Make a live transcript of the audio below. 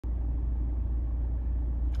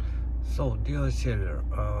So, dear seller,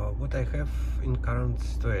 what I have in current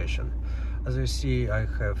situation, as you see, I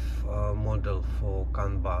have a model for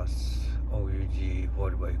CAN bus OUD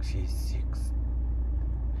Volvo XC60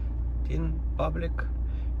 public,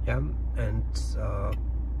 yeah, and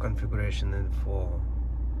configuration info.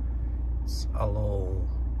 It's allow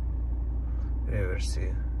reverse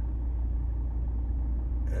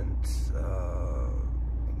and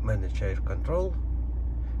manage air control.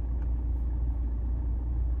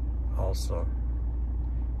 Also,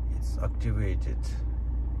 it's activated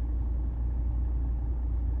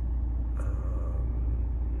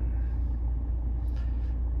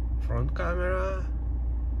front camera,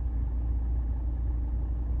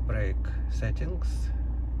 brake settings,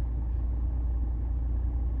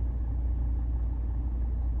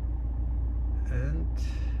 and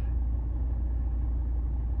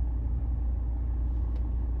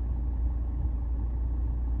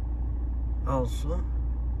also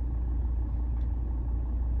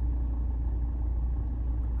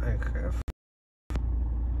I have,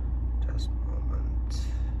 just a moment,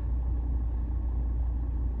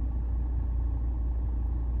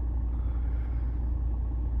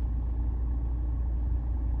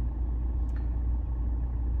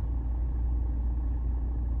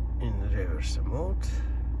 in reverse mode.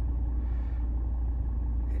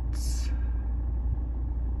 It's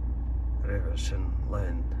reversion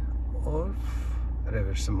line off,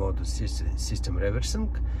 reverse mode system reversing,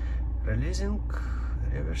 releasing,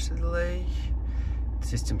 reverse delay,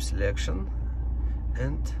 system selection,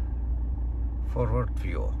 and forward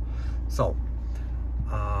view. So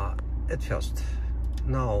at first,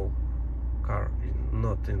 now car is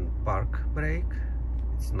not in park brake,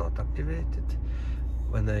 it's not activated.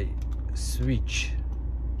 When I switch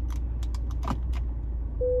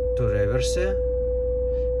to reverse,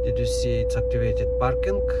 did you see it's activated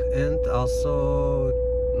parking, and also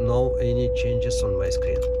no any changes on my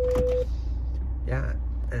screen? Yeah,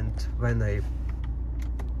 and when I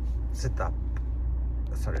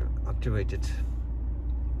activated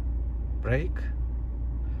brake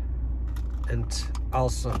and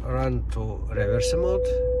also run to reverse mode,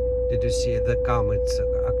 did you see the cam it's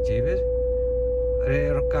active,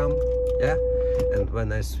 rear cam, yeah, and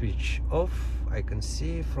when I switch off I can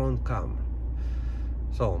see front cam.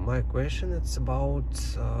 So my question is about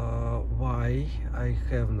why I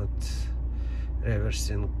have not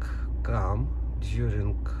reversing cam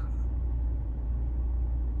during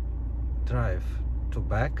drive to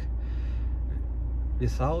back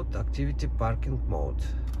without activity parking mode.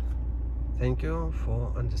 Thank you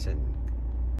for understanding.